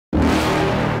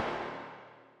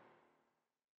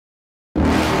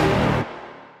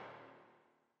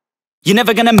You're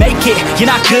never gonna make it, you're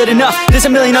not good enough. There's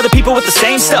a million other people with the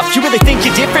same stuff. You really think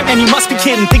you're different? Man, you must be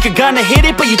kidding. Think you're gonna hit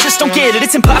it, but you just don't get it.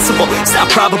 It's impossible, it's not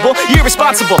probable, you're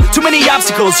irresponsible. Too many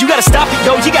obstacles, you gotta stop it,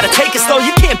 yo. You gotta take it slow,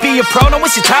 you can't be a pro. Don't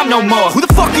waste your time no more. Who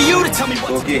the fuck are you to tell me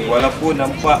what? Okay, walaupun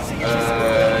nampak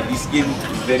this game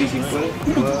is very simple,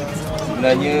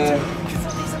 sebenarnya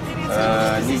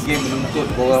ni game menuntut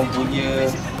korang punya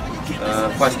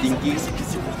fast thinking.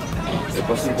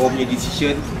 Lepas tu korang punya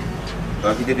decision.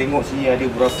 Kalau kita tengok sini ada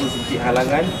berapa sedikit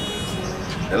halangan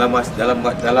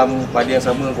dalam pada yang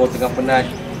sama. Kau tengah penat,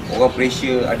 orang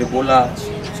pressure, ada bola,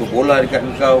 so bola dekat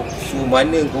kau, so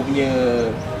mana kau punya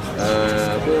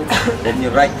kau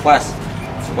punya right pass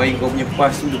supaya kau punya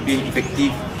pass tu lebih efektif.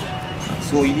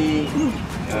 So ini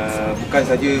bukan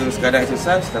saja sekadar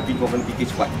exercise, tapi kau kena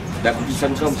fikir cepat dan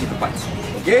keputusan kau mesti tepat.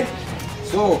 Okay,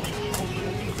 so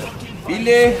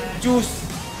pilih, choose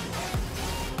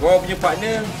kau punya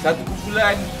partner, satu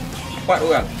kumpulan 4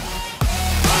 orang.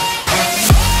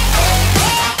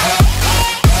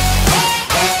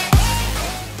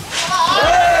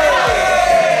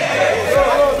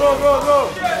 Go. Belum.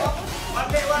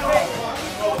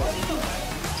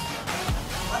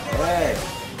 Main.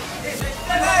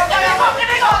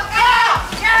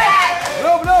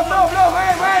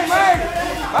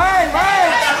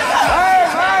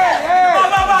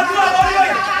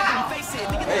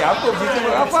 Apa begitu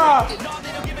apa?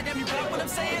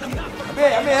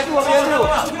 Ambil tu.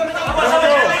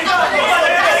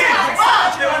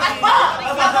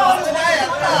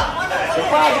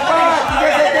 Cepat. 3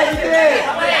 second kita.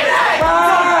 Cepat.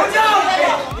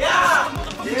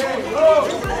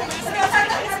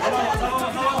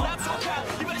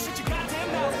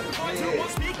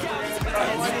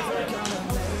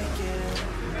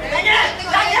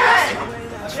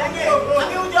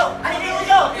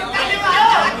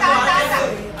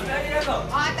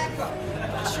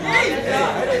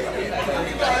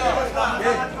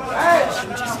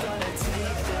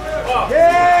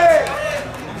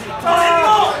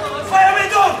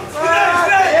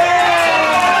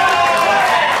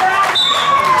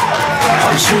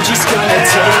 You just gonna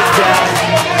take that,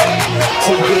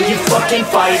 or will you fucking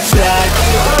fight back?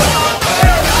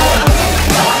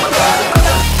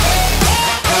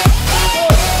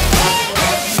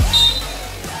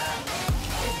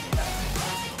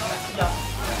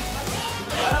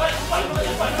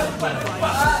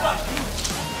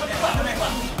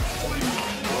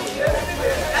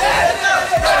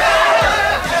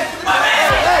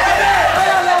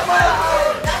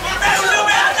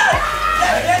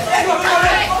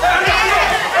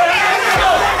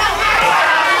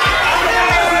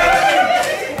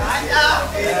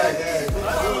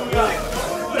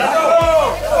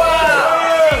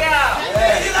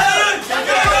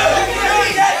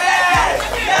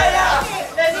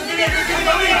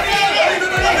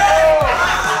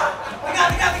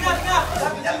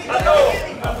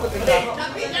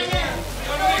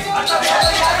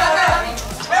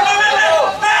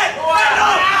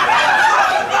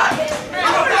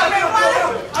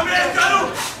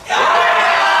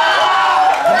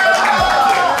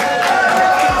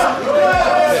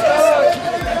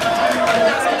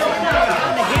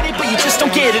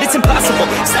 It's impossible,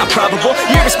 it's not probable,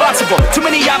 you're irresponsible. Too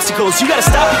many obstacles, you gotta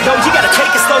stop it, yo. You gotta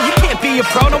take it slow, you can't be a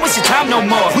pro. Don't waste your time no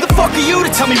more. Who the fuck are you to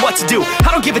tell me what to do?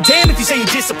 I don't give a damn if you say you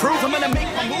disapprove. I'm gonna make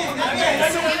my move.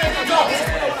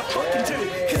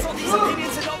 Cause all these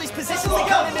opinions and all these positions, they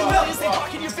come in millions, they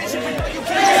bark in your vision, but no you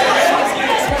can't.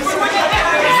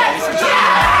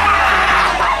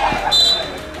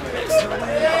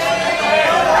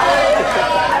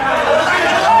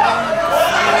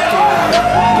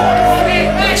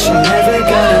 You're never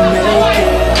gonna make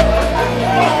it.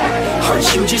 Are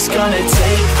you just gonna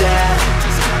take that?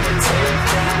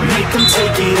 Make them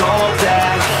take it all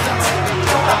back.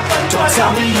 Don't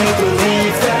tell me you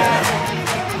believe that.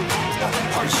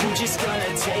 Are you just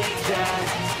gonna take that,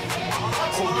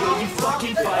 or will you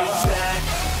fucking fight back?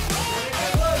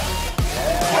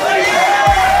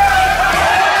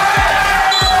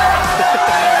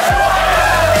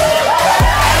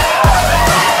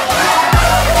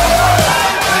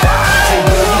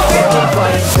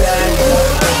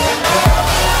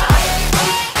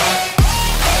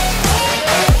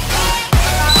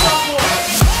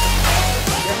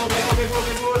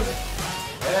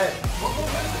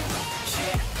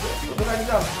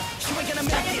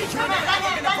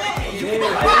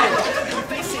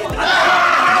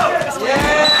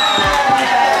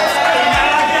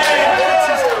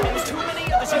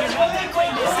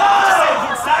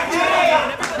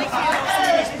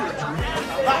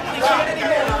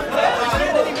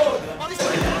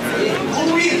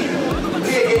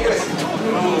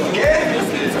 Okay?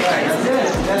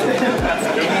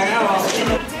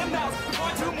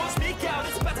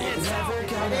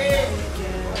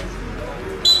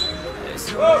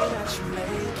 the way that you